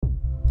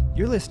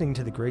You're listening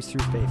to the Grace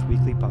Through Faith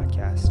Weekly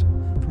Podcast.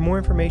 For more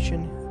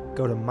information,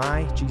 go to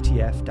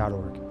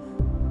mygtf.org.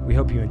 We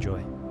hope you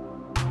enjoy.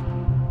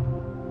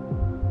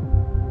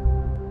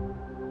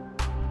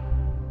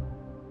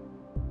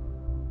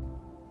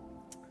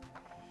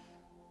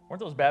 Weren't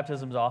those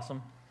baptisms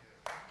awesome?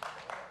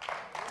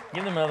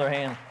 Give them another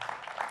hand.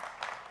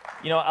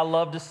 You know, I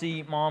love to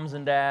see moms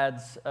and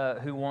dads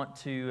who want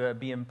to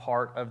be in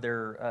part of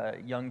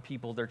their young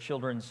people, their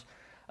children's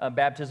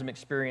baptism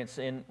experience.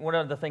 And one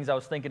of the things I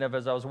was thinking of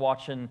as I was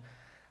watching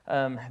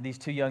these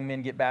two young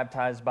men get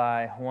baptized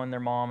by one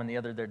their mom and the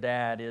other their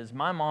dad is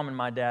my mom and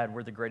my dad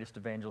were the greatest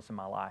evangelists in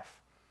my life.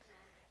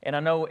 And I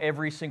know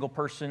every single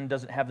person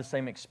doesn't have the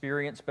same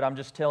experience, but I'm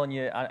just telling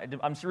you,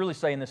 I'm really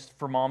saying this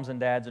for moms and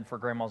dads and for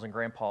grandmas and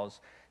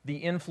grandpas. The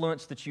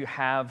influence that you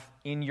have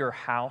in your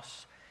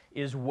house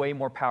is way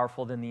more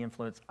powerful than the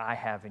influence I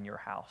have in your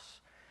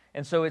house.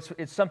 And so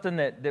it's something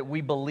that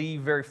we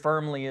believe very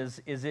firmly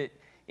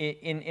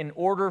in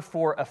order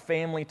for a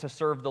family to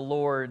serve the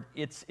Lord,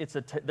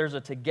 there's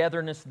a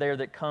togetherness there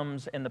that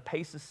comes, and the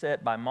pace is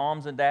set by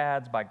moms and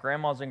dads, by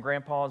grandmas and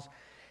grandpas.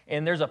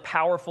 And there's a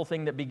powerful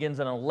thing that begins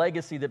and a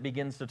legacy that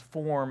begins to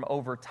form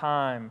over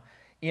time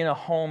in a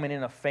home and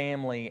in a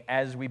family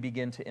as we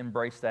begin to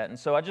embrace that. And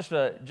so I just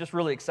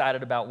really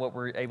excited about what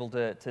we're able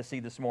to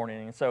see this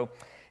morning. And so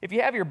if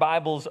you have your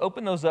Bibles,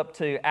 open those up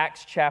to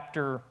Acts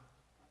chapter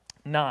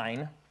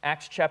 9.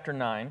 Acts chapter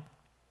 9.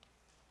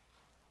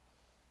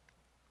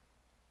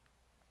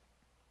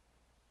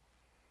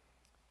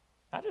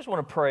 I just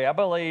want to pray. I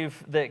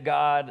believe that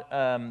God,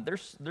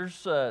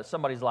 there's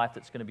somebody's life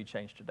that's going to be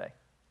changed today.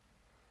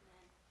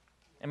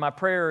 And my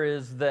prayer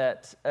is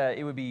that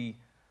it would be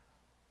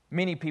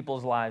many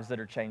people's lives that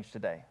are changed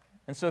today.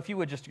 And so if you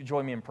would just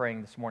join me in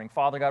praying this morning.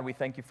 Father God, we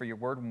thank you for your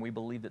word, and we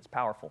believe that it's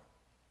powerful.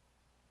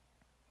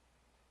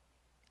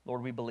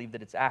 Lord, we believe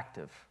that it's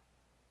active.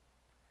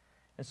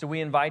 And so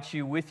we invite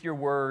you with your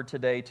word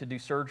today to do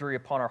surgery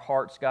upon our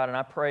hearts, God. And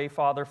I pray,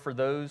 Father, for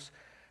those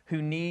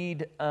who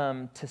need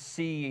to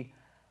see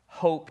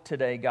hope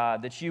today,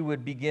 God, that you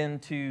would begin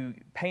to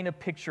paint a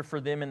picture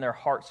for them in their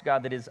hearts,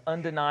 God, that is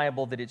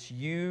undeniable, that it's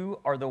you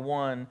are the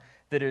one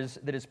that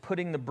is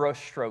putting the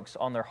brush strokes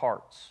on their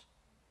hearts.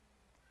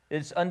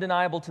 It's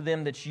undeniable to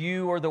them that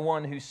you are the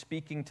one who's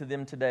speaking to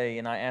them today,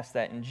 and I ask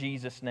that in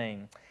Jesus'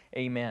 name,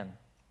 amen.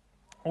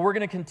 Well, we're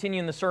going to continue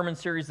in the sermon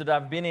series that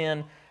I've been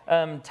in,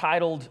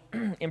 titled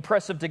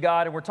Impressive to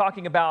God, and we're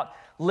talking about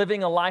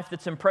living a life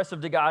that's impressive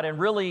to God. And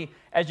really,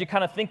 as you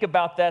kind of think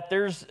about that,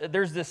 there's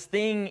this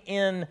thing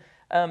in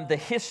the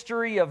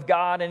history of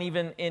God, and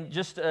even in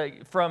just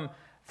from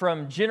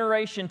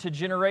generation to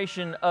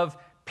generation of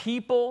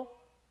people,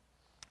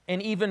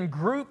 and even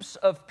groups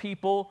of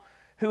people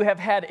who have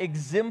had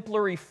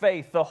exemplary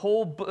faith. The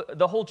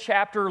whole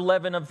chapter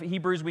 11 of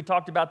Hebrews, we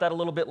talked about that a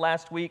little bit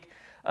last week.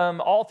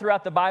 All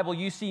throughout the Bible,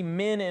 you see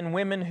men and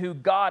women who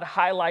God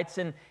highlights,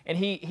 and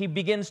he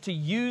begins to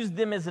use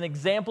them as an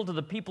example to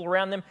the people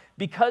around them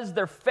because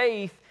their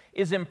faith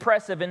is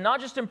impressive, and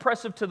not just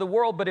impressive to the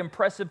world, but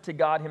impressive to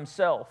God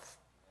himself.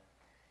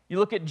 You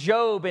look at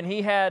Job, and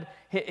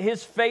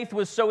his faith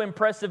was so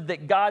impressive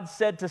that God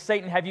said to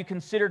Satan, "Have you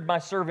considered my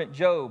servant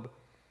Job?"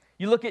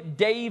 You look at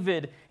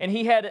David, and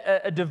he had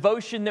a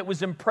devotion that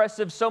was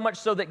impressive, so much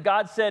so that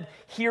God said,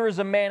 "Here is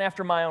a man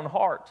after my own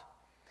heart."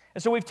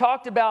 And so we've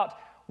talked about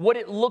what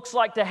it looks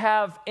like to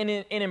have an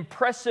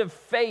impressive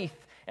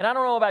faith. And I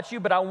don't know about you,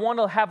 but I want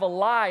to have a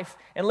life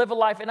and live a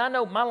life. And I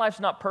know my life's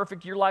not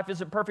perfect, your life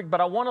isn't perfect,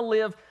 but I want to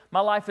live my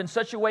life in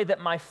such a way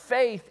that my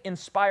faith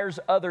inspires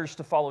others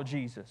to follow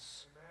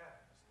Jesus.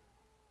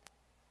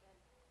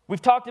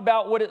 We've talked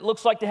about what it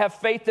looks like to have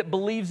faith that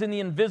believes in the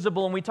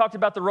invisible, and we talked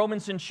about the Roman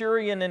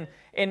centurion,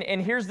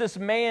 and here's this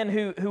man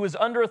who was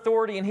under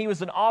authority, and he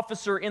was an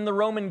officer in the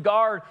Roman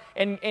guard,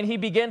 and he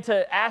began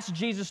to ask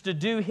Jesus to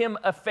do him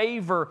a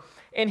favor,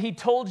 and he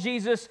told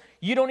Jesus,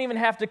 "You don't even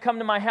have to come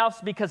to my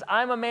house because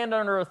I'm a man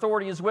under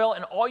authority as well,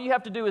 and all you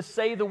have to do is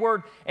say the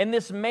word." And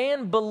this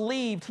man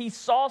believed, he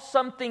saw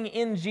something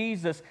in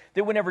Jesus,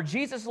 that whenever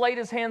Jesus laid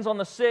his hands on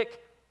the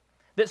sick,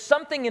 that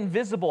something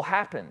invisible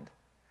happened.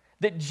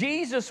 That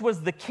Jesus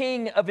was the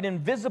king of an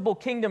invisible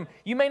kingdom.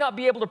 You may not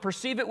be able to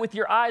perceive it with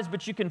your eyes,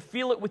 but you can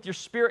feel it with your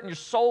spirit and your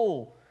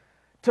soul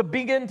to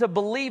begin to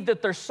believe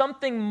that there's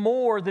something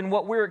more than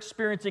what we're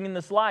experiencing in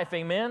this life.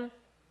 Amen?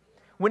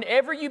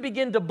 Whenever you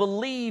begin to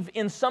believe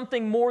in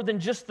something more than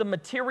just the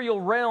material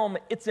realm,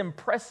 it's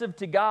impressive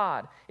to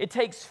God. It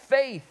takes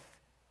faith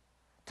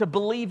to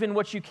believe in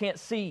what you can't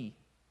see.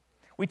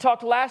 We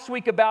talked last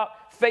week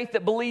about faith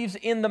that believes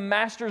in the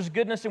Master's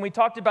goodness, and we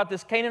talked about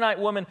this Canaanite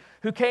woman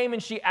who came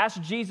and she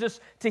asked Jesus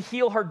to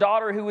heal her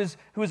daughter who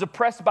was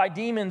oppressed by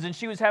demons, and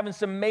she was having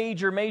some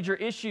major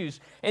issues.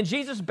 And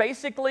Jesus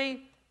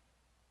basically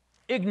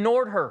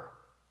ignored her.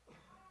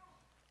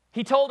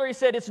 He told her, he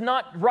said, "It's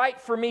not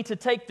right for me to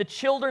take the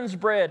children's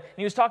bread." And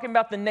he was talking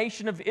about the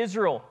nation of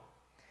Israel.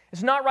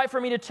 It's not right for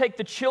me to take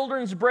the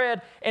children's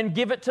bread and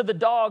give it to the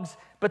dogs.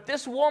 But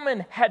this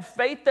woman had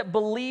faith that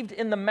believed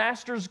in the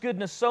Master's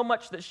goodness so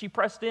much that she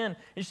pressed in. And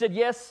she said,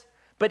 "Yes,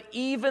 but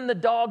even the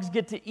dogs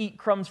get to eat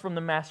crumbs from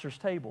the master's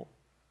table.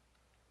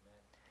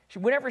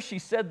 Whenever she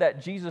said that,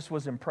 Jesus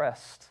was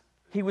impressed.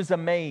 He was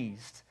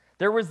amazed.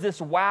 There was this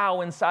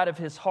wow inside of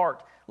his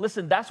heart.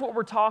 Listen, that's what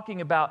we're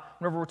talking about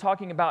whenever we're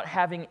talking about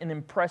having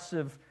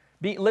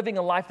living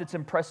a life that's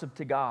impressive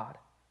to God.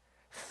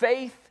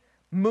 Faith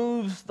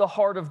moves the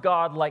heart of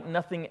God like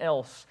nothing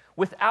else.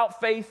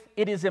 Without faith,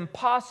 it is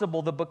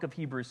impossible, the book of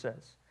Hebrews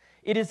says.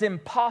 It is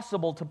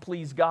impossible to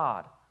please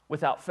God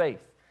without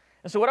faith.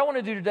 And so what I want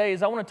to do today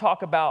is I want to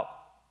talk about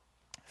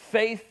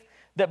faith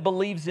that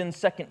believes in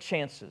second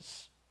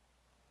chances.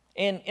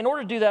 And in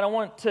order to do that, I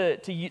want to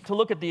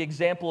look at the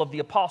example of the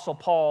Apostle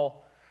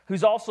Paul,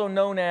 who's also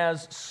known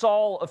as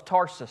Saul of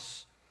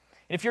Tarsus.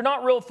 And if you're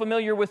not real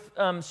familiar with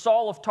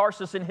Saul of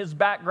Tarsus and his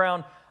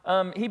background,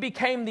 he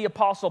became the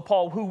Apostle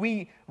Paul, who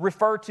we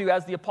refer to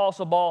as the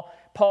Apostle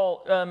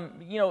Paul.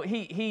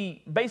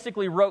 He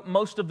basically wrote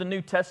most of the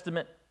New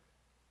Testament,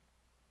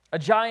 a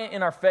giant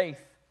in our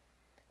faith.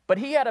 But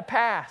he had a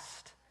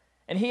past,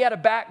 and he had a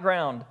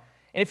background.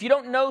 And if you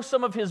don't know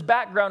some of his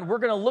background, we're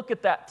going to look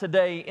at that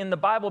today in the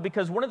Bible,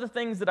 because one of the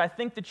things that I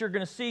think that you're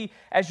going to see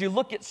as you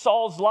look at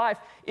Saul's life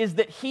is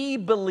that he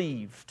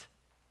believed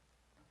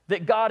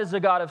that God is a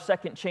God of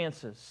second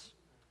chances.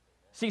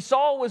 See,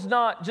 Saul was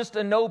not just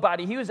a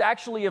nobody. He was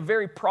actually a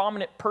very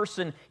prominent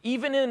person.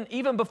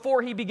 Even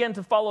before he began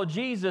to follow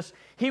Jesus,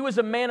 he was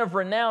a man of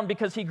renown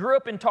because he grew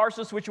up in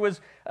Tarsus, which was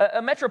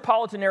a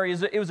metropolitan area.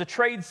 It was a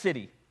trade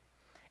city.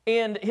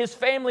 And his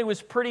family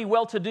was pretty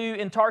well-to-do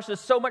in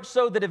Tarsus, so much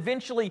so that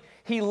eventually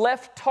he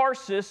left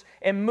Tarsus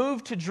and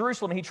moved to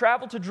Jerusalem. He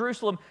traveled to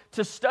Jerusalem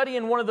to study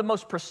in one of the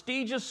most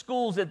prestigious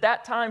schools at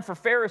that time for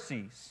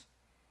Pharisees.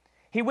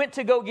 He went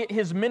to go get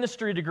his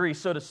ministry degree,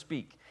 so to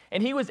speak.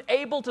 And he was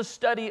able to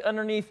study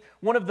underneath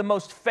one of the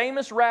most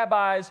famous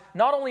rabbis,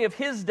 not only of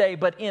his day,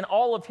 but in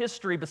all of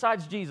history,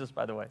 besides Jesus,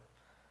 by the way.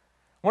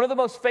 One of the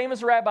most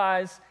famous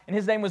rabbis, and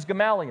his name was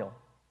Gamaliel.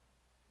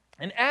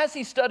 And as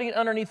he studied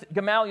underneath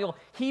Gamaliel,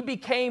 he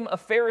became a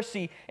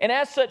Pharisee. And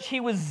as such, he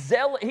was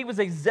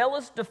a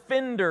zealous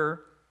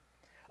defender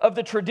of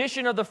the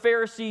tradition of the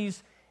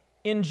Pharisees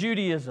in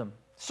Judaism.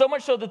 So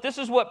much so that this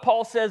is what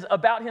Paul says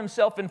about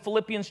himself in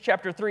Philippians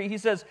chapter 3. He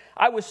says,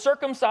 I was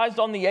circumcised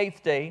on the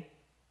 8th day,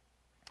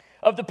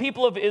 of the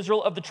people of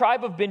Israel, of the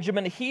tribe of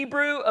Benjamin,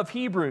 Hebrew of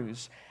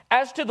Hebrews,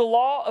 as to the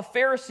law of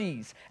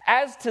Pharisees,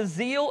 as to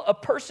zeal, a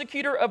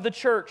persecutor of the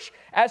church,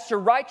 as to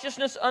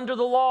righteousness under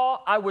the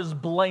law, I was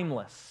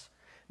blameless.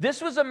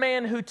 This was a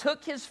man who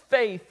took his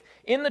faith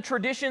in the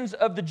traditions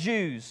of the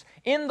Jews,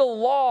 in the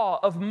law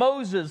of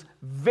Moses,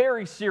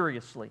 very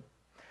seriously.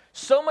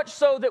 So much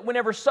so that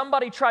whenever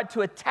somebody tried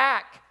to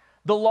attack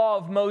the law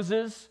of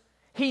Moses,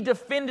 he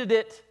defended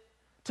it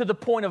to the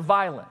point of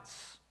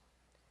violence.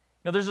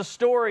 Now, there's a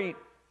story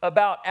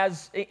about,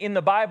 as in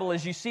the Bible,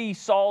 as you see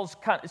Saul's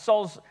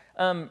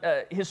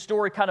his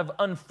story kind of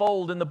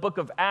unfold in the book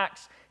of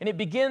Acts, and it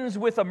begins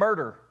with a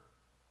murder,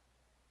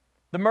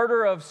 the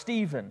murder of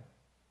Stephen.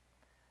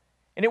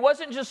 And it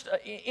wasn't just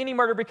any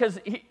murder, because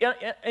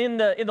in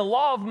the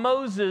law of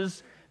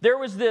Moses, there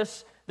was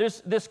this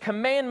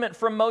commandment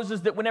from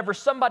Moses that whenever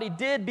somebody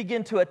did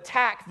begin to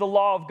attack the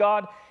law of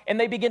God, and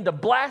they begin to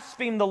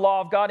blaspheme the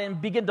law of God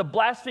and begin to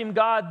blaspheme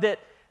God, that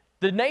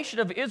the nation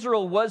of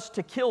Israel was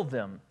to kill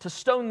them, to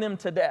stone them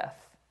to death.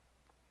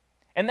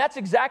 And that's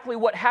exactly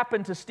what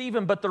happened to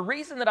Stephen. But the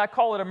reason that I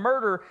call it a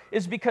murder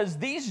is because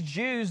these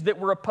Jews that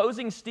were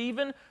opposing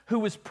Stephen, who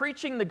was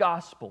preaching the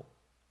gospel.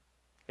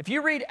 If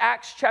you read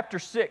Acts chapter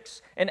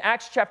 6 and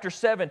Acts chapter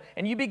 7,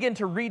 and you begin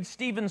to read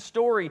Stephen's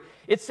story,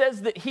 it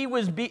says that he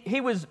was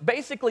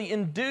basically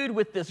endued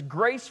with this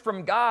grace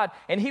from God,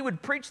 and he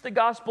would preach the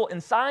gospel,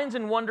 and signs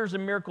and wonders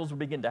and miracles would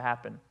begin to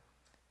happen.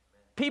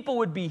 People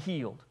would be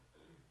healed.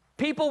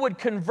 People would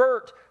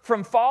convert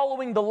from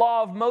following the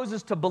law of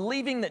Moses to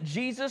believing that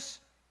Jesus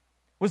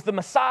was the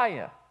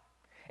Messiah.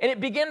 And it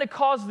began to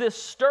cause this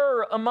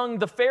stir among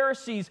the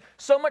Pharisees,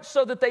 so much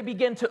so that they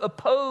began to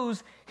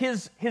oppose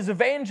his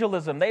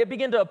evangelism. They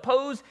began to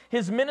oppose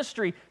his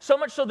ministry, so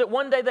much so that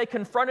one day they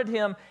confronted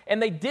him,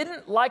 and they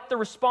didn't like the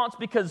response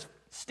because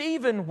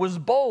Stephen was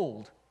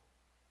bold.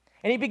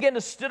 And he began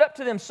to stood up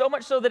to them, so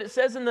much so that it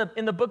says in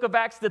the book of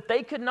Acts that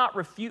they could not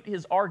refute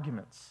his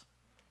arguments.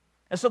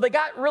 And so they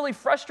got really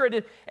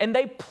frustrated, and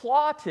they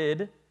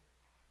plotted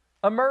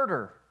a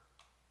murder.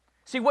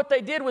 See, what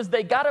they did was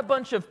they got a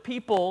bunch of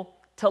people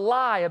to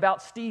lie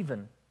about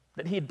Stephen,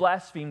 that he had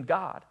blasphemed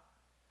God.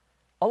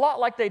 A lot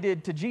like they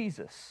did to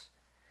Jesus.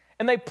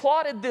 And they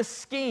plotted this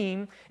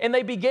scheme, and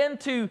they began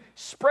to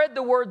spread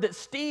the word that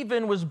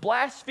Stephen was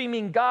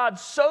blaspheming God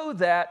so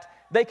that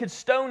they could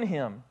stone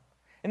him.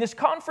 And this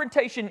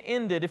confrontation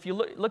ended, if you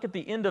look at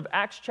the end of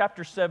Acts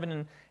chapter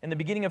 7 and the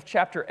beginning of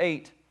chapter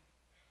 8,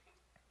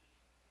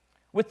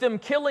 with them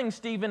killing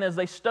Stephen as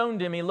they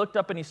stoned him. He looked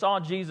up and he saw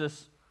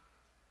Jesus,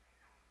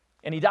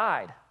 and he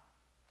died.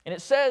 And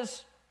it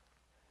says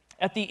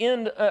at the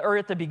end, or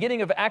at the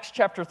beginning of Acts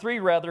chapter 3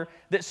 rather,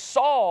 that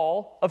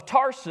Saul of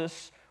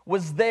Tarsus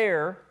was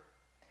there,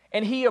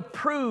 and he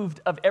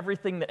approved of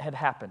everything that had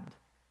happened.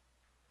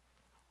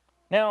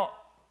 Now,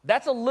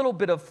 that's a little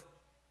bit of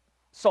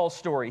Saul's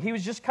story. He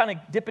was just kind of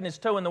dipping his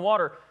toe in the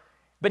water,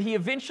 but he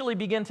eventually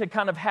began to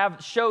kind of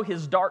show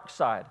his dark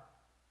side.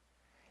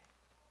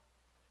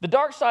 The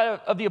dark side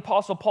of the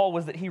Apostle Paul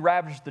was that he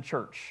ravaged the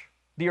church,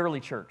 the early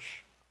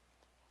church.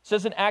 It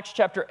says in Acts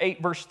chapter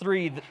 8, verse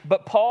 3,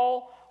 but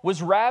Paul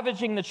was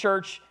ravaging the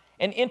church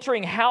and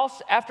entering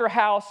house after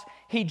house,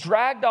 he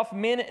dragged off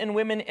men and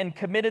women and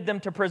committed them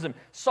to prison.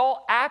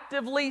 Saul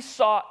actively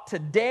sought to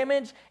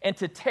damage and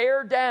to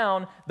tear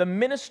down the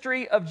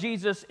ministry of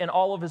Jesus and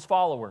all of his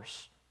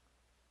followers.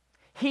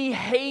 He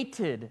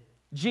hated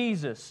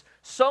Jesus,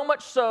 so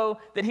much so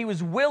that he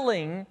was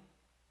willing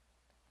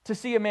to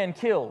see a man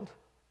killed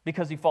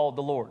because he followed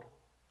the Lord.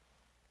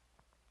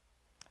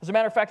 As a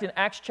matter of fact, in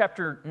Acts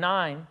chapter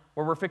 9,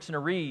 where we're fixing to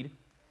read,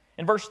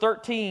 in verse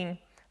 13,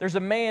 there's a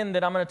man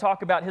that I'm going to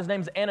talk about. His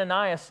name's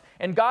Ananias,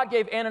 and God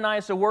gave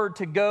Ananias a word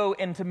to go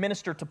and to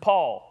minister to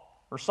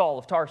Paul, or Saul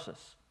of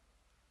Tarsus.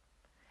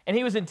 And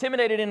he was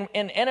intimidated,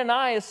 and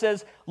Ananias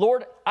says,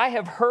 Lord, I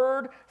have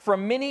heard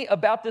from many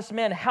about this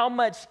man, how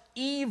much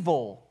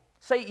evil,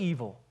 say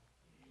evil,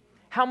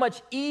 how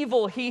much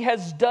evil he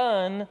has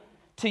done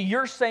to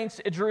your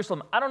saints at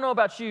Jerusalem. I don't know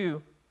about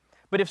you,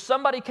 but if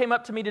somebody came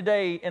up to me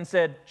today and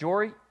said,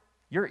 Jory,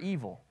 you're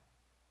evil,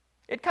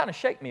 it kind of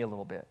shake me a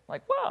little bit.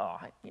 Like, well,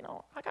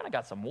 I kind of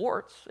got some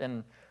warts,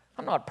 and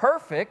I'm not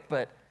perfect,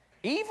 but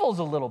evil's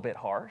a little bit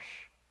harsh.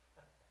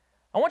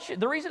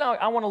 The reason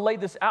I want to lay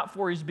this out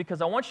for you is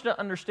because I want you to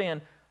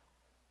understand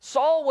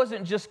Saul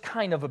wasn't just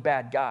kind of a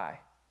bad guy.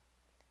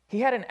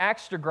 He had an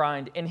axe to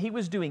grind, and he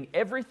was doing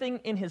everything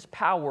in his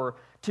power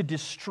to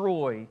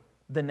destroy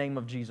the name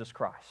of Jesus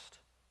Christ.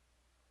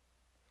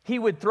 He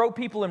would throw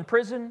people in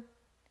prison.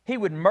 He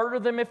would murder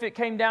them if it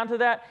came down to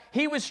that.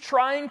 He was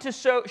trying to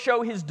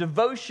show his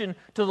devotion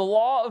to the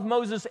law of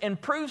Moses and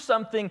prove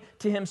something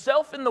to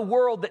himself and the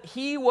world that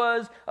he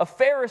was a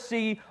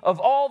Pharisee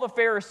of all the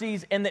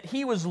Pharisees and that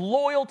he was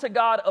loyal to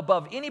God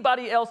above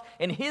anybody else,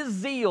 and his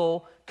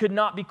zeal could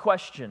not be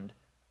questioned.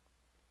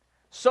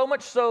 So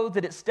much so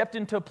that it stepped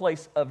into a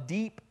place of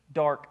deep,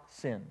 dark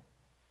sin.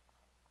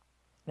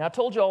 Now, I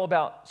told you all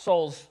about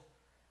Saul's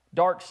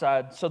dark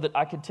side so that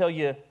I could tell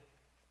you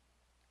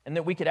and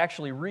that we could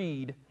actually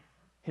read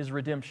his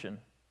redemption.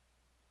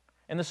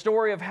 And the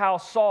story of how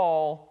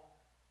Saul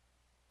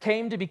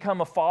came to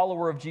become a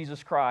follower of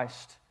Jesus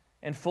Christ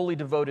and fully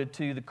devoted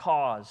to the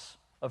cause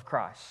of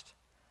Christ.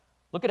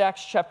 Look at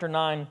Acts chapter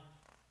 9. It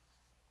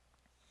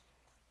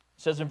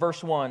says in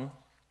verse 1,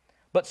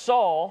 but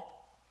Saul,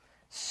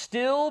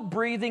 still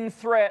breathing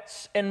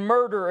threats and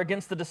murder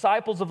against the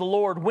disciples of the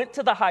Lord, went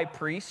to the high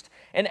priest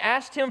and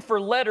asked him for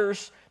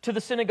letters to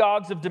the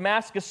synagogues of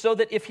Damascus, so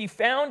that if he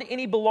found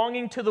any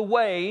belonging to the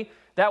way,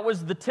 that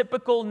was the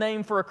typical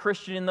name for a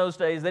Christian in those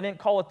days. They didn't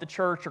call it the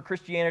church or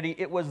Christianity.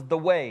 It was the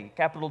way,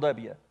 capital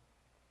W.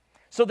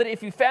 So that if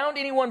he found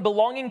anyone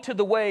belonging to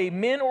the way,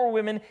 men or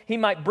women, he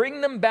might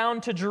bring them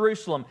bound to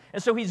Jerusalem.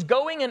 And so he's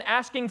going and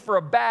asking for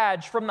a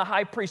badge from the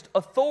high priest,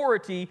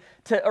 authority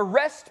to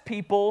arrest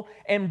people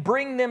and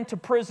bring them to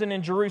prison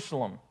in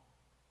Jerusalem.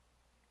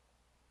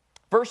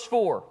 Verse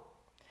 3.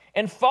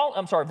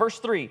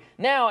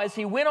 Now, as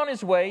he went on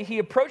his way, he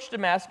approached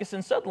Damascus,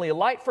 and suddenly a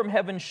light from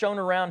heaven shone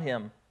around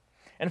him.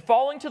 And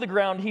falling to the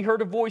ground, he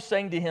heard a voice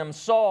saying to him,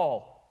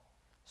 Saul,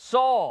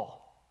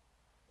 Saul,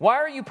 why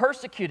are you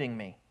persecuting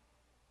me?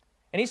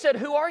 And he said,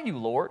 who are you,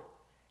 Lord?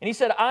 And he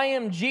said, I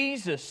am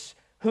Jesus,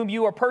 whom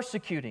you are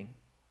persecuting.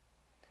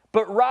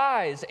 But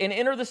rise and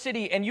enter the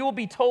city, and you will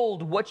be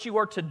told what you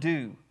are to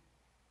do.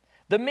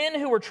 The men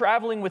who were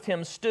traveling with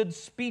him stood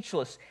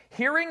speechless,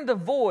 hearing the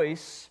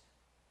voice,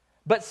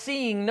 but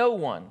seeing no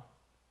one.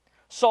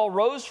 Saul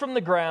rose from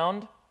the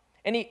ground,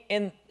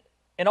 and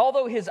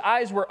although his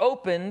eyes were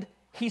opened,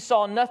 he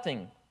saw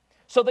nothing.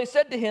 So they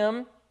said to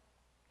him,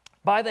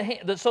 by the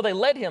hand, so they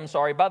led him,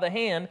 by the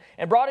hand,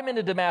 and brought him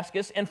into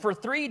Damascus. And for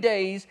 3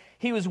 days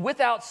he was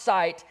without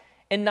sight,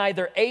 and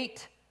neither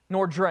ate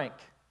nor drank.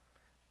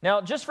 Now,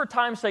 just for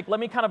time's sake, let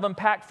me kind of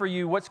unpack for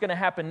you what's going to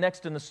happen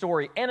next in the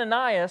story.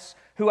 Ananias,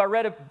 who I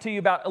read to you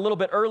about a little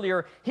bit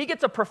earlier, he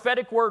gets a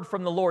prophetic word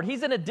from the Lord.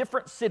 He's in a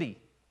different city.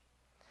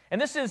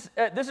 And this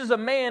is a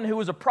man who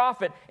was a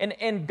prophet,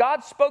 and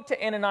God spoke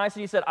to Ananias,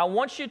 and he said, I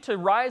want you to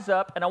rise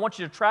up, and I want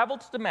you to travel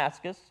to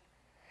Damascus,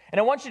 and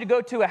I want you to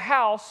go to a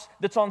house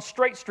that's on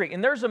Straight Street.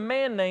 And there's a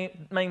man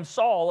named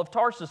Saul of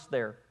Tarsus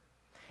there.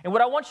 And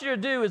what I want you to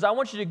do is I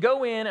want you to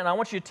go in, and I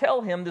want you to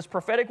tell him this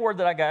prophetic word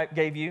that I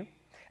gave you,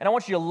 and I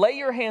want you to lay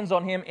your hands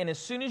on him, and as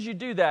soon as you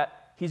do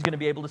that, he's going to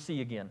be able to see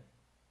again.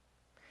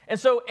 And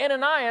so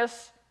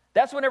Ananias,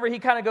 that's whenever he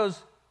kind of goes,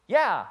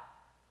 yeah,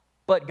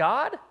 but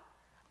God,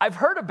 I've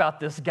heard about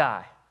this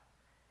guy.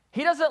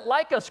 He doesn't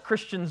like us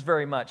Christians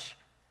very much.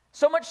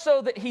 So much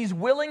so that he's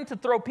willing to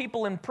throw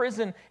people in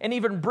prison and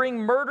even bring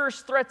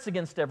murderous threats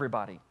against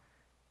everybody.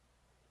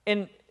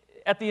 And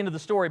at the end of the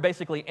story,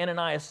 basically,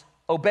 Ananias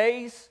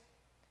obeys.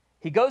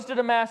 He goes to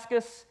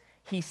Damascus.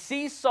 He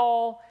sees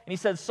Saul, and he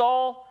says,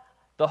 Saul,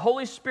 the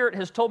Holy Spirit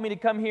has told me to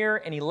come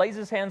here, and he lays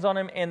his hands on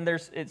him, and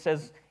it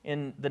says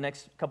in the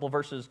next couple of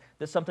verses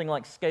that something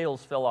like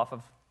scales fell off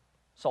of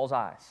Saul's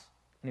eyes,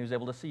 and he was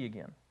able to see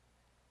again.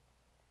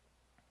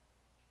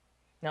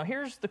 Now,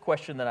 here's the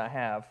question that I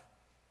have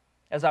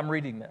as I'm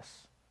reading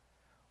this.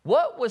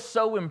 What was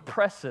so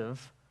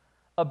impressive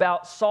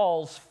about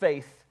Saul's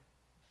faith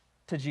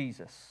to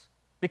Jesus?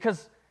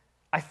 Because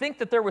I think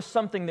that there was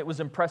something that was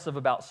impressive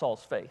about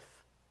Saul's faith.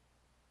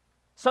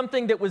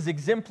 Something that was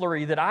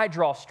exemplary that I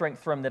draw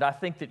strength from, that I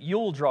think that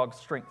you'll draw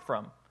strength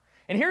from.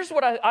 And here's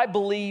what I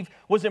believe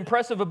was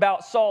impressive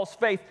about Saul's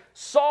faith.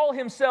 Saul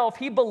himself,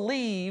 he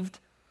believed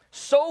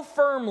so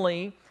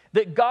firmly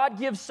that God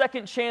gives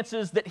second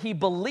chances that he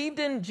believed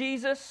in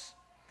Jesus,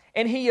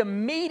 and he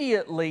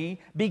immediately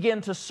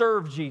began to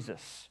serve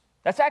Jesus.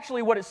 That's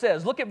actually what it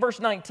says. Look at verse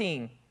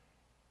 19.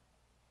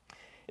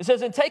 It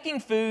says, "In taking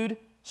food,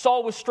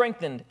 Saul was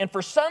strengthened, and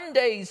for some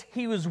days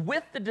he was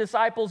with the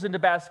disciples in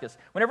Damascus."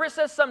 Whenever it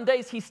says some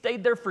days, he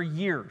stayed there for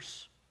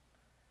years.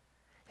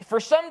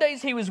 For some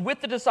days he was with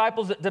the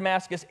disciples at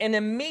Damascus, and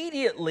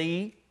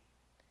immediately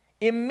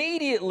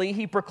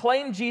he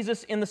proclaimed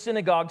Jesus in the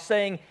synagogue,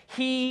 saying,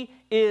 "He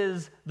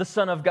is the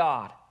Son of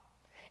God."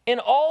 And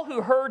all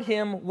who heard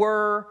him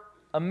were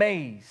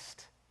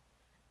amazed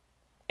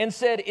and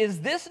said,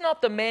 "Is this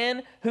not the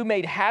man who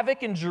made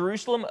havoc in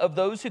Jerusalem of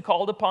those who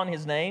called upon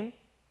his name?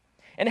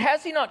 And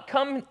has he not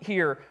come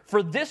here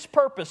for this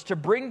purpose, to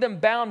bring them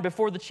bound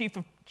before the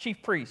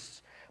chief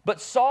priests?"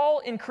 But Saul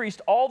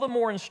increased all the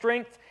more in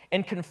strength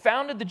and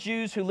confounded the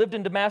Jews who lived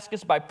in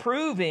Damascus by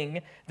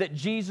proving that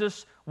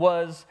Jesus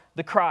was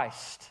the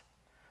Christ.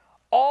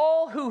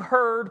 All who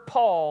heard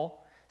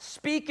Paul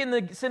speak in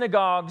the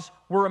synagogues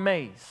were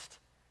amazed.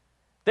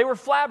 They were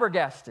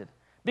flabbergasted,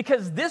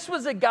 because this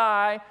was a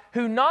guy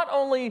who not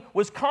only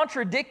was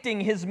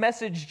contradicting his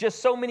message just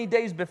so many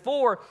days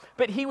before,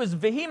 but he was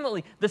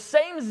vehemently, the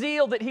same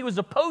zeal that he was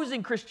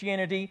opposing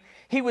Christianity,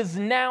 he was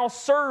now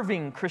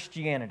serving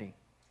Christianity.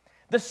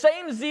 The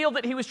same zeal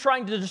that he was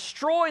trying to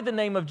destroy the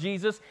name of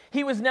Jesus,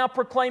 he was now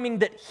proclaiming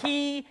that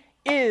he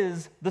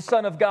is the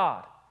Son of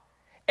God.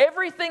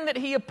 Everything that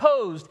he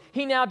opposed,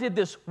 he now did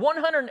this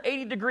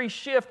 180-degree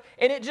shift,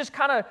 and it just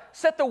kind of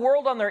set the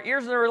world on their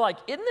ears, and they were like,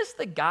 "Isn't this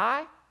the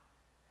guy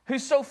who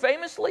so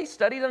famously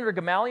studied under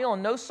Gamaliel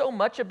and knows so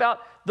much about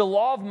the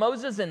law of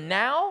Moses, and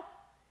now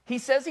he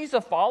says he's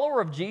a follower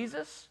of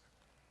Jesus?"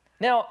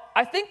 Now,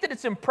 I think that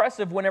it's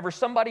impressive whenever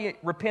somebody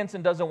repents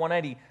and does a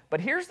 180,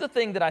 but here's the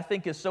thing that I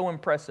think is so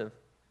impressive.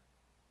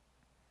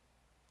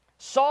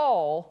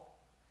 Saul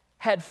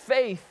had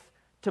faith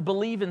to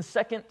believe in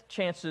second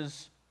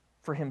chances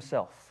for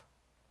himself.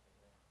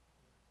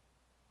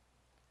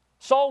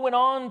 Saul went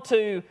on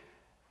to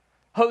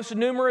host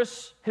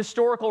numerous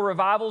historical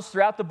revivals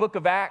throughout the book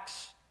of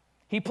Acts.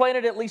 He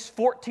planted at least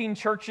 14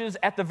 churches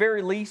at the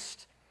very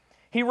least.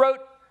 He wrote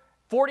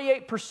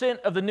 48%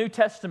 of the New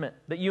Testament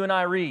that you and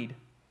I read.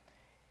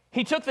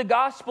 He took the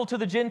gospel to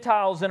the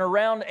Gentiles and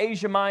around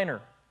Asia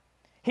Minor.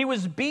 He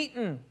was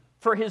beaten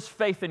for his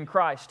faith in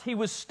Christ. He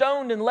was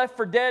stoned and left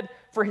for dead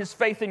for his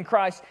faith in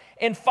Christ.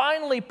 And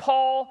finally,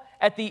 Paul,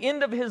 at the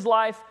end of his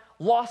life,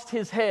 lost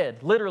his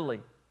head,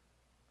 literally,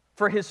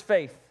 for his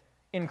faith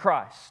in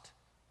Christ.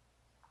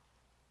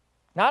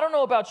 Now, I don't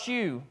know about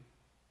you,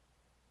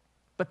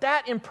 but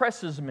that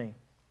impresses me.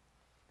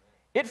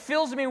 It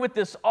fills me with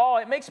this awe.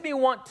 It makes me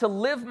want to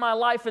live my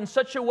life in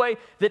such a way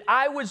that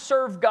I would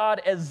serve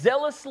God as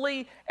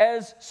zealously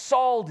as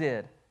Saul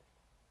did.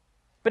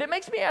 But it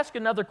makes me ask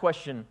another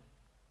question.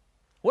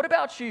 What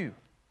about you?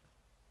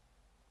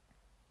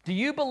 Do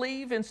you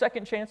believe in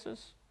second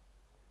chances?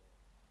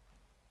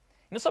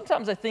 You know,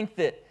 sometimes I think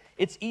that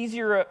it's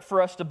easier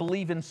for us to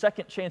believe in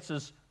second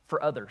chances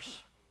for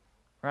others,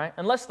 right?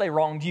 Unless they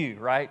wronged you,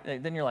 right?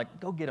 Then you're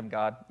like, go get them,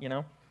 God, you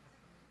know?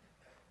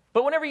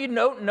 But whenever you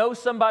know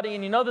somebody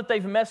and you know that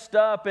they've messed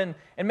up and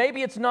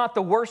maybe it's not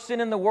the worst sin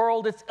in the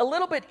world, it's a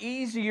little bit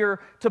easier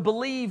to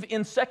believe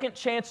in second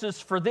chances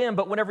for them.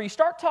 But whenever you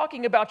start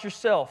talking about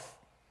yourself,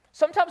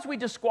 sometimes we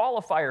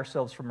disqualify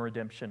ourselves from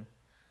redemption.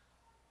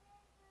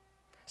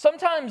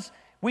 Sometimes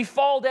we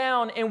fall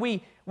down and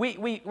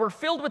we're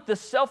filled with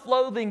this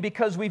self-loathing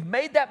because we've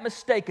made that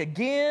mistake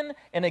again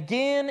and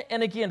again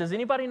and again. Does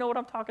anybody know what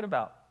I'm talking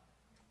about?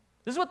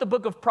 This is what the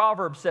book of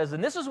Proverbs says,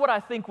 and this is what I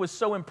think was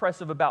so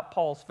impressive about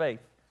Paul's faith.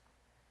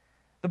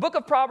 The book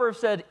of Proverbs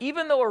said,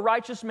 even though a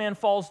righteous man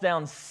falls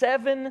down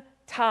 7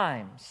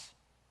 times,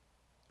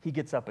 he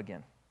gets up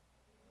again.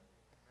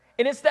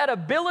 And it's that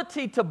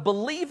ability to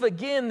believe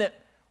again that,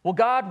 well,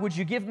 God, would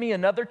you give me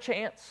another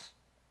chance?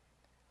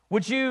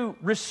 Would you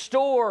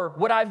restore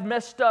what I've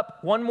messed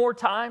up one more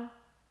time?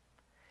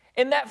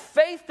 And that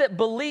faith that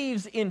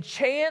believes in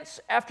chance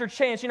after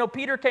chance. You know,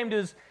 Peter came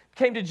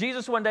to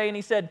Jesus one day and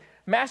he said,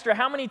 Master,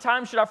 how many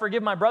times should I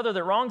forgive my brother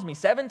that wrongs me?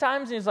 7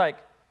 times? And he's like,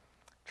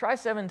 try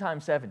 7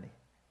 times 70.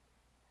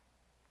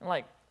 I'm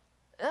like,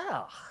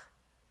 ugh,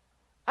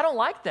 I don't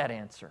like that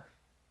answer.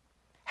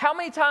 How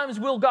many times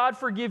will God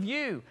forgive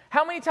you?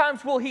 How many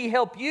times will He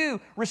help you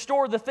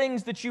restore the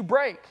things that you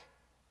break?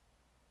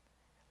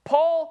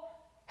 Paul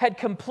had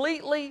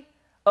completely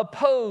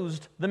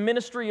opposed the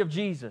ministry of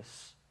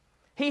Jesus.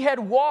 He had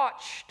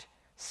watched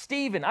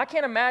Stephen, I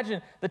can't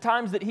imagine the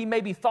times that he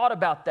maybe thought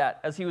about that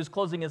as he was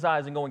closing his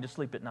eyes and going to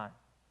sleep at night.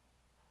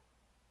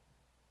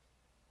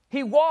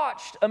 He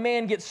watched a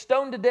man get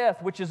stoned to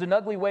death, which is an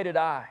ugly way to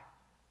die.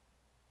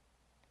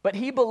 But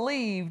he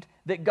believed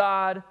that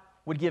God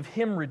would give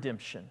him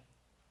redemption.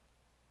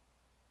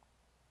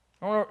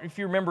 I don't know if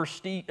you remember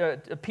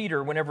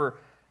Peter, whenever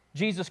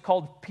Jesus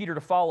called Peter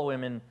to follow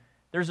him, and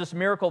there's this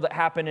miracle that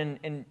happened,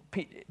 and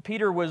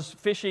Peter was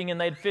fishing, and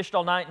they'd fished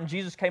all night, and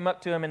Jesus came up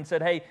to him and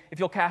said, hey, if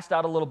you'll cast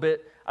out a little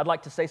bit, I'd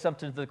like to say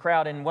something to the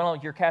crowd, and while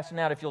you're casting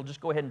out, if you'll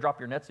just go ahead and drop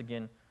your nets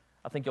again,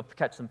 I think you'll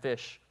catch some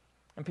fish.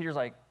 And Peter's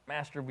like,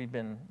 Master, we've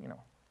been,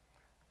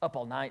 up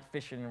all night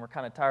fishing, and we're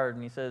kind of tired,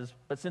 and he says,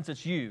 but since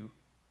it's you,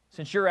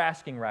 since you're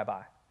asking,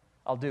 Rabbi,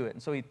 I'll do it.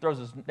 And so he throws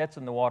his nets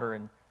in the water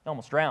and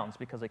almost drowns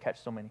because they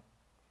catch so many.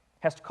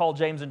 Has to call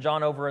James and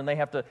John over, and they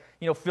have to,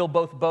 fill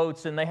both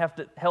boats, and they have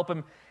to help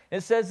him. And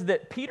it says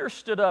that Peter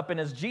stood up, and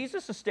as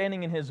Jesus is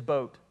standing in his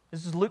boat,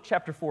 this is Luke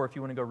chapter 4, if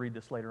you want to go read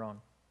this later on.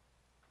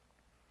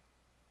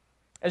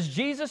 As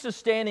Jesus is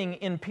standing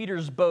in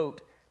Peter's boat,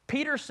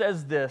 Peter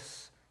says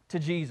this to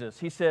Jesus.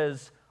 He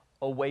says,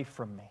 away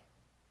from me,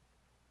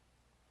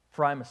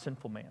 for I am a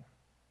sinful man.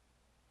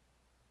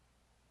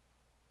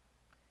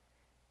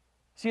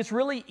 See, it's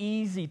really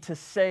easy to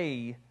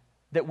say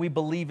that we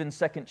believe in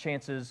second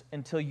chances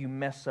until you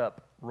mess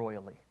up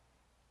royally.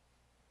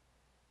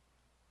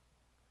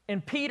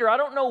 And Peter, I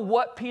don't know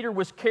what Peter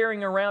was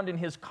carrying around in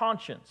his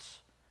conscience,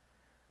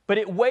 but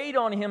it weighed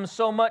on him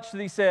so much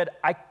that he said,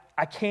 I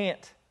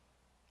can't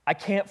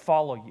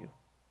follow you.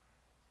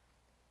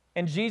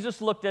 And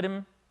Jesus looked at him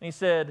and he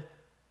said,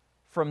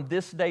 from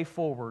this day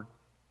forward,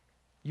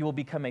 you will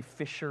become a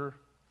fisher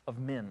of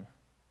men.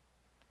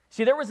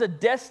 See, there was a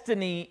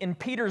destiny in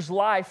Peter's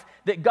life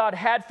that God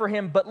had for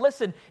him. But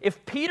listen,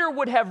 if Peter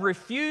would have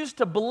refused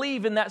to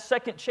believe in that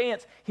second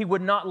chance, he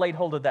would not laid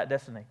hold of that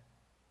destiny.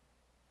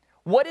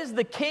 What is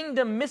the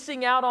kingdom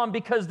missing out on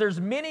because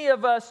there's many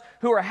of us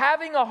who are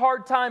having a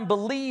hard time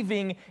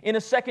believing in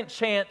a second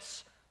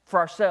chance for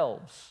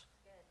ourselves?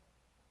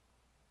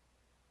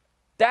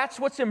 That's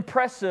what's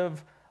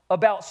impressive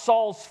about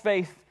Saul's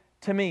faith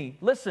to me.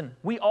 Listen,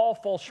 we all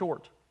fall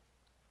short.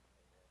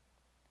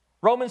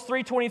 Romans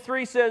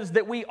 3:23 says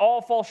that we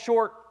all fall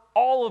short.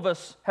 All of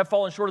us have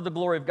fallen short of the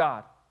glory of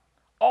God.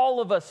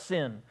 All of us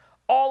sin.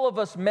 All of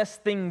us mess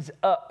things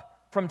up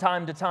from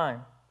time to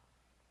time.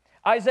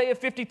 Isaiah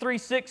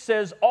 53:6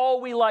 says, all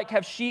we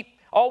like sheep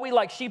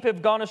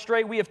have gone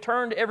astray. We have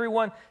turned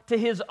everyone to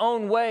his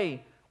own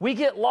way. We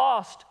get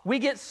lost. We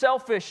get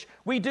selfish.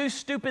 We do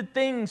stupid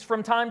things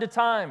from time to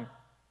time.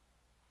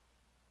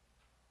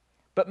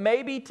 But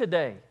maybe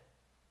today,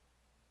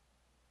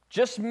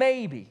 just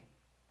maybe,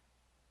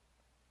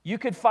 you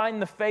could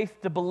find the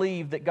faith to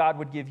believe that God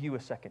would give you a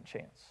second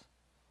chance.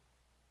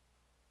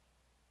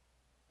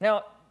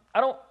 Now,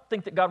 I don't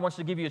think that God wants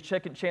to give you a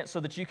second chance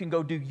so that you can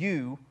go do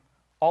you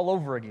all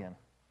over again.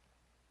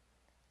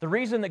 The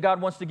reason that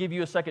God wants to give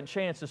you a second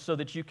chance is so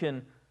that you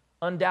can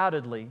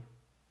undoubtedly,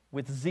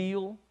 with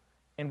zeal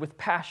and with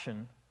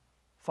passion,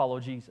 follow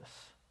Jesus.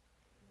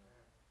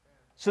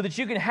 So that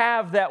you can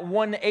have that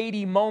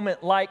 180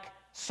 moment like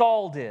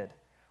Saul did,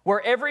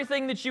 where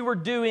everything that you were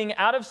doing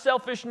out of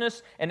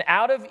selfishness and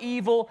out of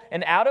evil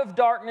and out of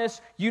darkness,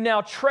 you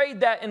now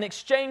trade that and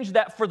exchange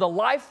that for the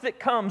life that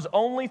comes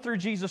only through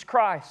Jesus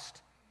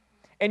Christ.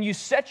 And you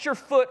set your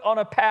foot on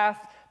a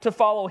path to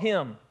follow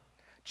him,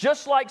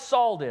 just like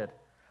Saul did.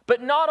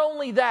 But not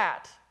only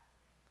that,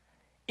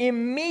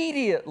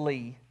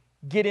 immediately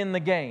get in the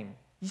game.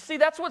 You see,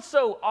 that's what's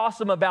so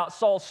awesome about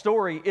Saul's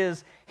story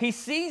is he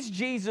sees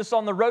Jesus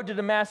on the road to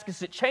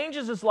Damascus. It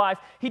changes his life.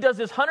 He does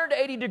this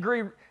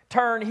 180-degree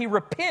turn. He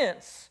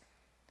repents,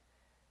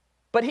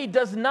 but he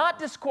does not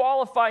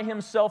disqualify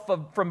himself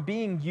from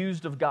being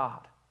used of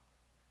God.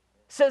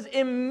 It says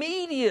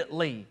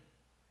immediately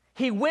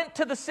he went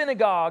to the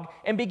synagogue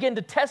and began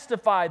to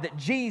testify that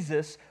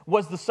Jesus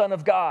was the Son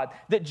of God,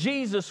 that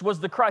Jesus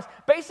was the Christ.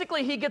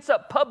 Basically, he gets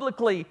up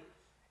publicly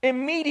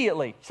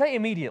immediately. Say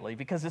immediately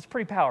because it's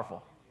pretty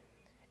powerful.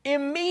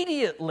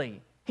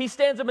 Immediately, he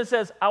stands up and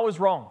says, I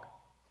was wrong.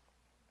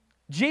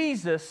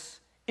 Jesus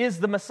is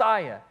the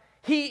Messiah.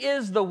 He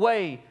is the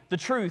way, the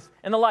truth,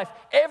 and the life.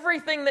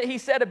 Everything that he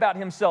said about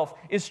himself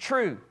is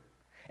true.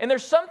 And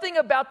there's something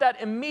about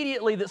that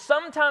immediately that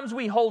sometimes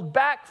we hold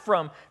back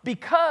from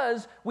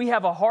because we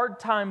have a hard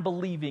time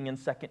believing in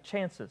second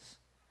chances.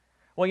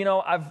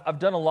 Well, I've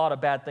done a lot of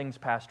bad things,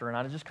 Pastor, and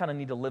I just kind of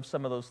need to live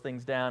some of those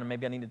things down, and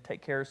maybe I need to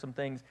take care of some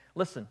things.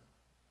 Listen,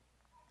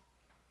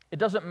 it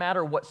doesn't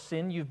matter what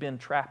sin you've been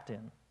trapped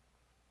in.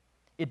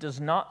 It does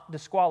not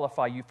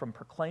disqualify you from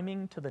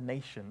proclaiming to the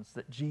nations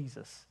that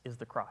Jesus is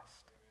the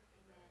Christ.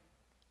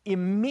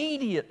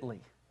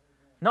 Immediately.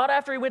 Not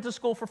after he went to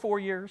school for 4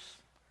 years.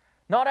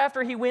 Not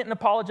after he went and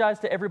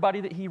apologized to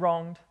everybody that he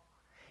wronged.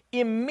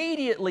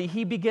 Immediately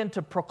he began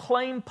to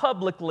proclaim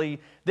publicly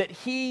that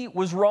he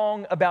was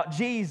wrong about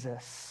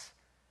Jesus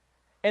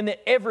and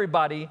that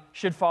everybody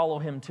should follow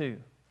him too.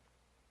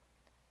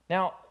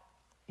 Now,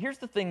 here's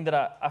the thing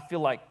that I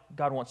feel like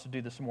God wants to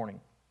do this morning.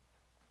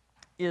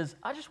 is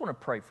I just want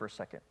to pray for a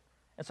second.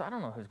 And so I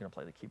don't know who's going to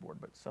play the keyboard,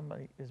 but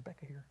somebody, is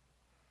Becca here?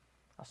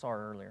 I saw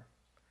her earlier.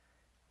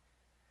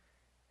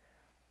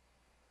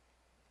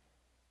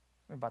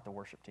 What about the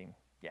worship team?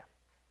 Yeah.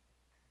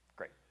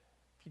 Great.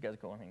 If you guys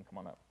go ahead and come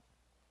on up.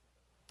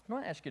 I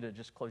want to ask you to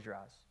just close your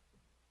eyes.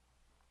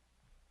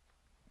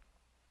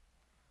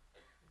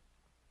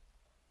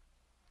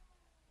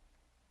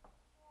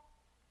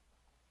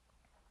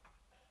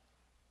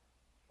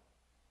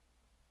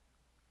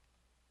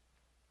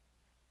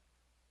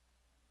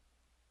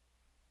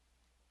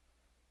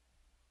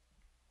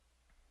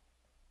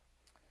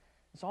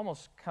 It's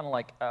almost kind of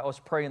like I was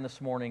praying this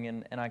morning,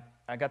 and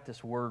I got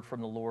this word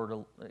from the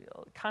Lord,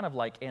 kind of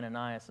like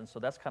Ananias, and so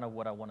that's kind of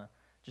what I want to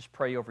just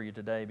pray over you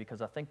today,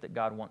 because I think that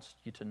God wants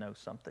you to know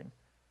something.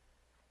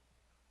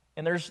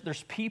 And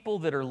there's people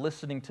that are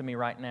listening to me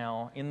right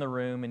now in the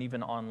room and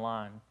even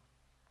online,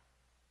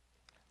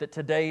 that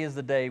today is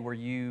the day where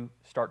you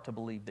start to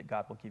believe that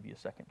God will give you a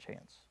second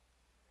chance.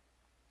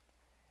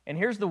 And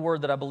here's the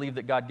word that I believe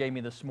that God gave me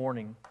this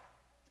morning,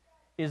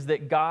 is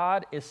that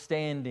God is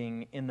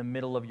standing in the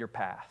middle of your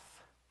path,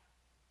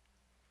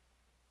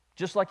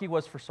 just like He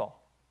was for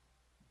Saul.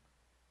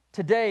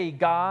 Today,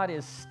 God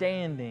is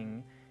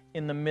standing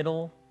in the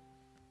middle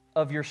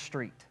of your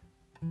street.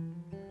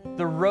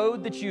 The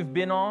road that you've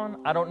been on,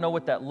 I don't know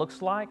what that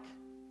looks like,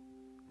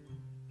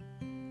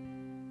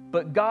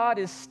 but God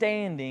is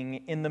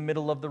standing in the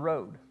middle of the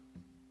road.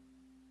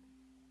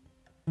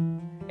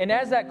 And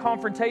as that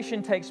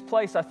confrontation takes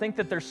place, I think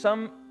that there's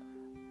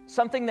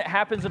something that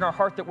happens in our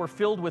heart that we're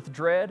filled with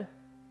dread.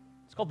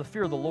 It's called the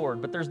fear of the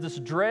Lord, but there's this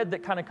dread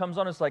that kind of comes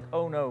on us like,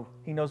 oh no,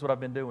 He knows what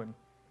I've been doing.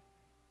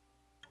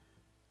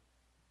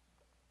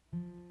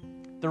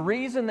 The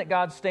reason that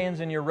God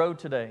stands in your road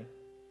today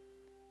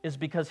is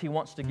because He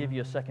wants to give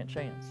you a second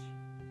chance.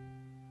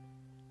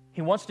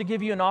 He wants to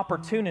give you an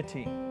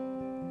opportunity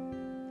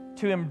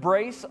to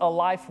embrace a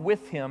life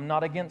with Him,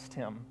 not against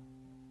Him.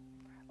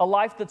 A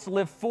life that's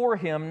lived for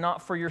Him,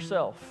 not for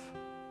yourself.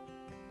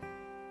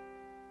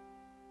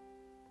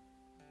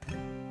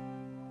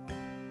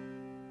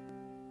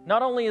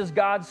 Not only is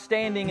God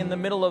standing in the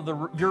middle of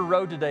your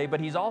road today, but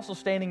He's also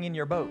standing in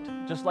your boat,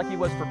 just like He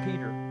was for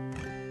Peter.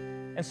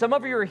 And some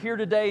of you are here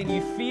today and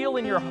you feel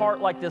in your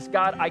heart like this,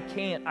 God, I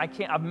can't,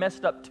 I've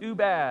messed up too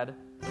bad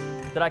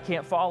that I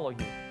can't follow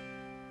You.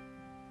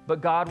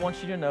 But God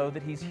wants you to know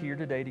that He's here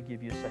today to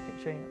give you a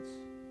second chance.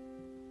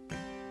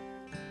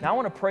 Now I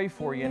want to pray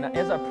for you, and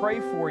as I pray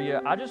for you,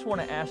 I just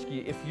want to ask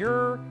you, if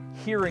you're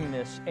hearing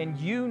this and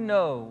you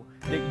know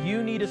that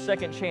you need a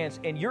second chance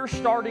and you're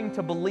starting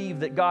to believe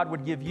that God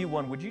would give you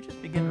one, would you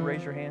just begin to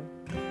raise your hand?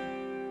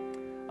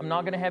 I'm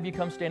not going to have you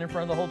come stand in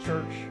front of the whole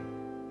church.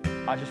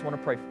 I just want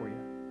to pray for you.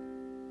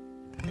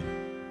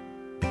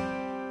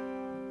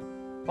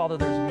 Father,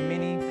 there's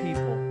many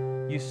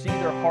people. You see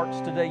their hearts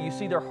today. You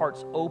see their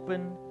hearts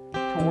open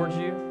towards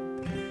You,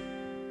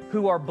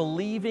 who are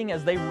believing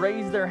as they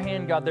raise their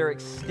hand, God, they're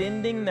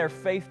extending their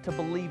faith to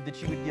believe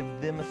that You would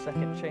give them a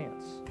second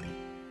chance.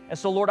 And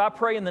so, Lord, I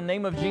pray in the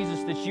name of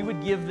Jesus that You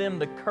would give them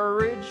the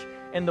courage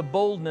and the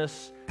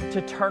boldness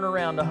to turn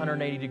around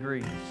 180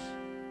 degrees.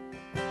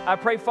 I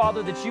pray,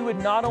 Father, that You would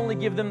not only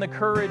give them the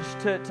courage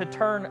to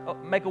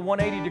make a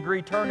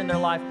 180-degree turn in their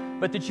life,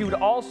 but that You would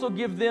also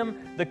give them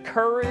the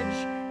courage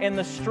and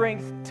the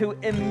strength to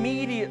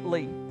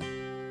immediately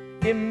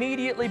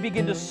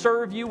begin to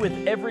serve You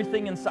with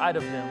everything inside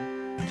of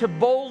them, to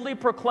boldly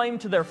proclaim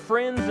to their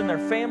friends and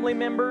their family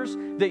members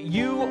that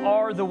You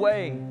are the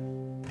way,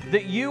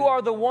 that You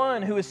are the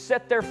one who has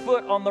set their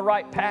foot on the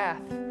right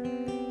path.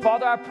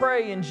 Father, I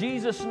pray in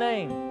Jesus'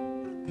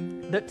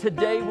 name that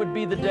today would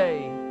be the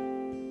day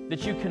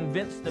that You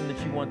convince them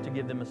that You want to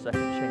give them a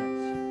second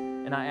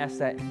chance. And I ask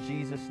that in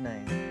Jesus'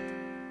 name.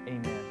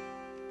 Amen.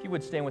 If you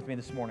would stand with me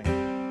this morning.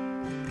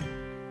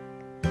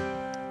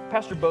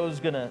 Pastor Bo's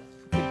going to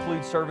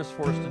conclude service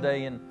for us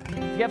today, and if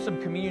you have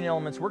some communion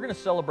elements, we're going to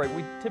celebrate.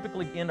 We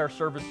typically end our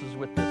services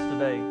with this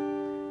today,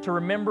 to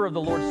remember of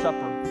the Lord's Supper.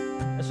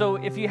 And so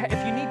if you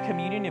need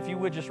communion, if you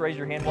would just raise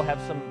your hand, we'll have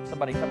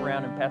somebody come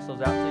around and pass those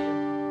out to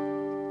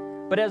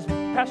you. But as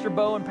Pastor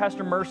Bo and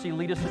Pastor Mercy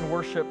lead us in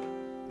worship,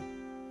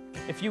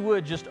 if you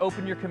would just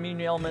open your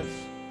communion elements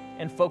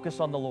and focus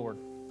on the Lord.